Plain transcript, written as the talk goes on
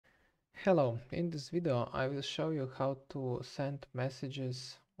Hello, in this video I will show you how to send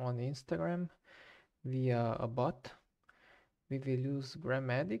messages on Instagram via a bot. We will use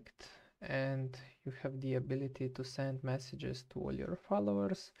GramAddict and you have the ability to send messages to all your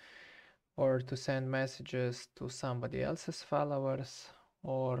followers or to send messages to somebody else's followers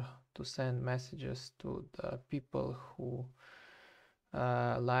or to send messages to the people who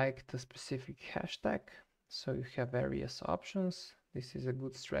liked a specific hashtag. So you have various options. This is a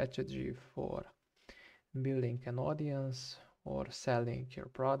good strategy for building an audience or selling your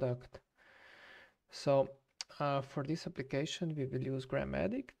product. So for this application we will use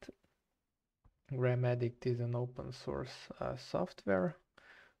GramAddict. GramAddict is an open source software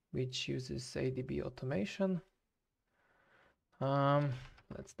which uses ADB automation.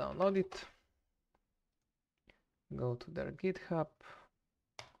 Let's download it. Go to their GitHub.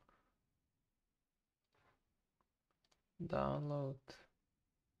 Download.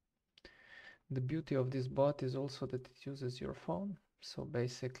 The beauty of this bot is also that it uses your phone. So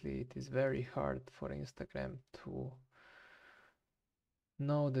basically it is very hard for Instagram to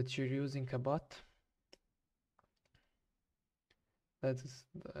know that you're using a bot. Let's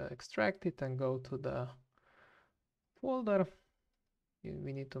extract it and go to the folder.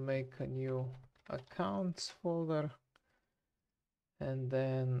 We need to make a new accounts folder and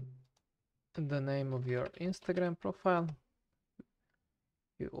then the name of your Instagram profile.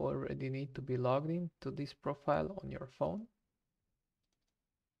 You already need to be logged in to this profile on your phone.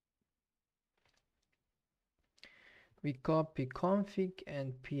 We copy config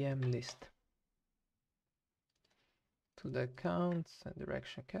and PM list to the accounts and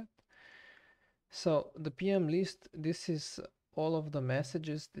direction cat. So the PM list, this is all of the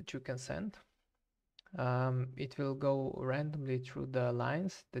messages that you can send. It will go randomly through the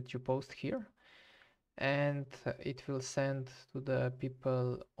lines that you post here, and it will send to the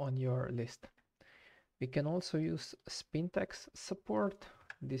people on your list. We can also use spintax support.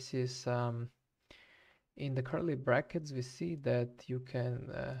 This is in the curly brackets. We see that you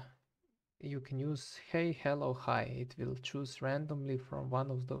can use hey, hello, hi. It will choose randomly from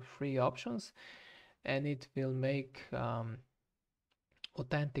one of the three options, and it will make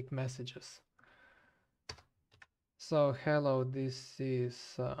authentic messages. So hello, this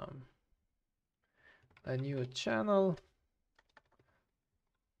is a new channel.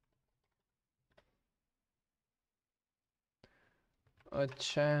 A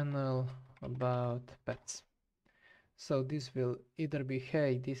channel about pets. So this will either be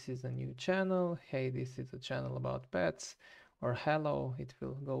hey, this is a new channel, hey, this is a channel about pets, or hello. It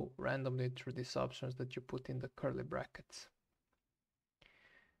will go randomly through these options that you put in the curly brackets.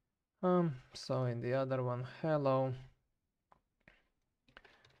 So in the other one, hello,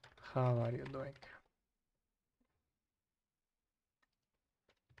 how are you doing?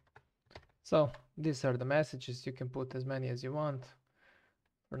 So these are the messages. You can put as many as you want.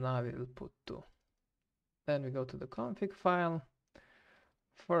 For now we will put 2. Then we go to the config file.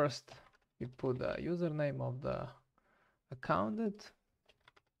 First we put the username of the account that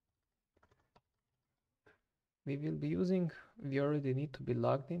we will be using. We already need to be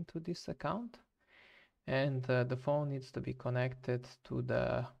logged into this account, and the phone needs to be connected to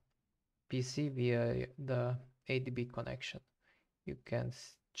the PC via the ADB connection. You can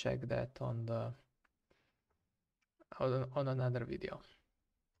check that on the on another video,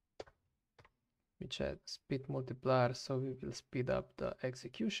 which has speed multiplier, so we will speed up the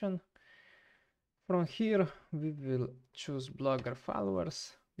execution. From here we will choose blogger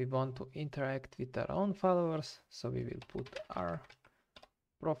followers. We want to interact with our own followers, so we will put our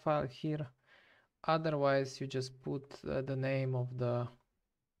profile here. Otherwise you just put the name of the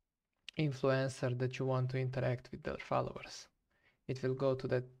influencer that you want to interact with their followers. It will go to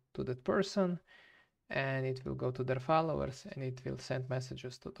that person, and it will go to their followers, and it will send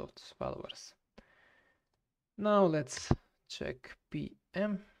messages to those followers. Now let's check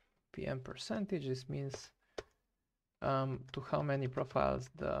PM percentage. This means to how many profiles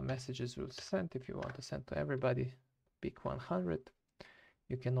the messages will send. If you want to send to everybody, pick 100.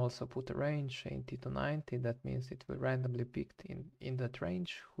 You can also put a range, 80 to 90. That means it will randomly pick in that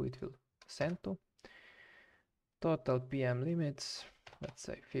range who it will send to. Total PM limits, let's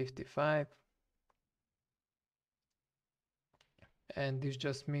say 55. And this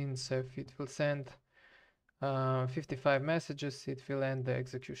just means if it will send 55 messages, it will end the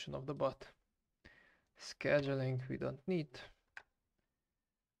execution of the bot. Scheduling we don't need.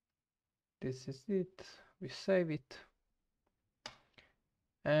 This is it. We save it,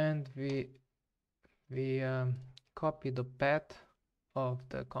 and we copy the path of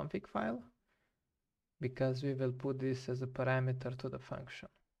the config file, because we will put this as a parameter to the function.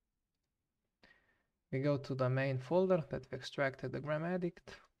 We go to the main folder that we extracted the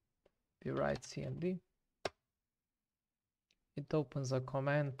GramAddict. We write cmd. It opens a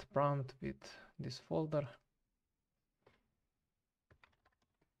command prompt with this folder.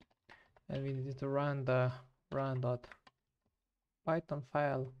 And we need to run the run.python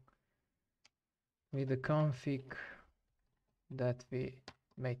file with the config that we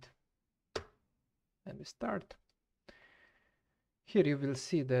made. And we start. Here you will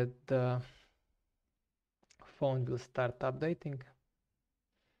see that the phone will start updating.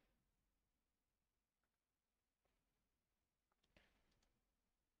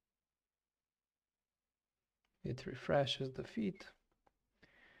 It refreshes the feed.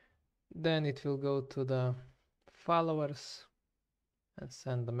 Then it will go to the followers and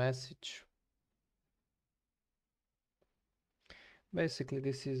send a message. Basically,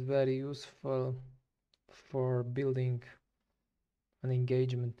 this is very useful for building an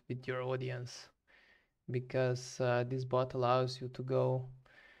engagement with your audience, because this bot allows you to go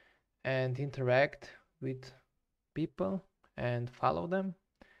and interact with people and follow them,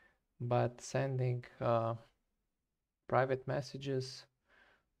 but sending private messages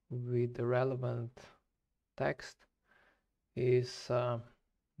with the relevant text is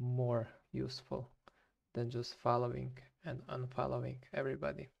more useful than just following and unfollowing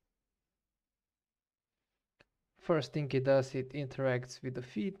everybody. First thing it does, it interacts with the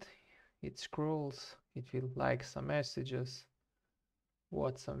feed, it scrolls, it will like some messages,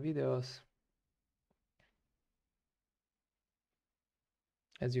 watch some videos.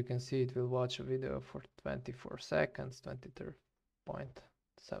 As you can see, it will watch a video for 24 seconds,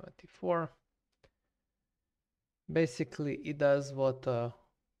 23.74. Basically, it does what a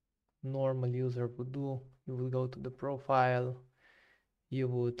normal user would do. You will go to the profile, you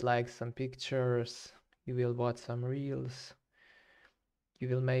would like some pictures, you will watch some reels, you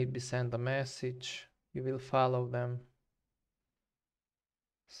will maybe send a message, you will follow them.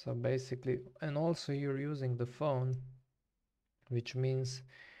 So basically, and also you're using the phone, which means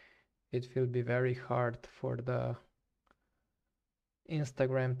it will be very hard for the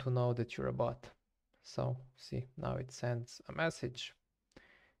Instagram to know that you're a bot. So see, now it sends a message,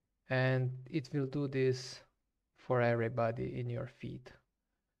 and it will do this for everybody in your feed.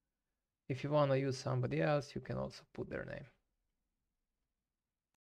 If you want to use somebody else, you can also put their name.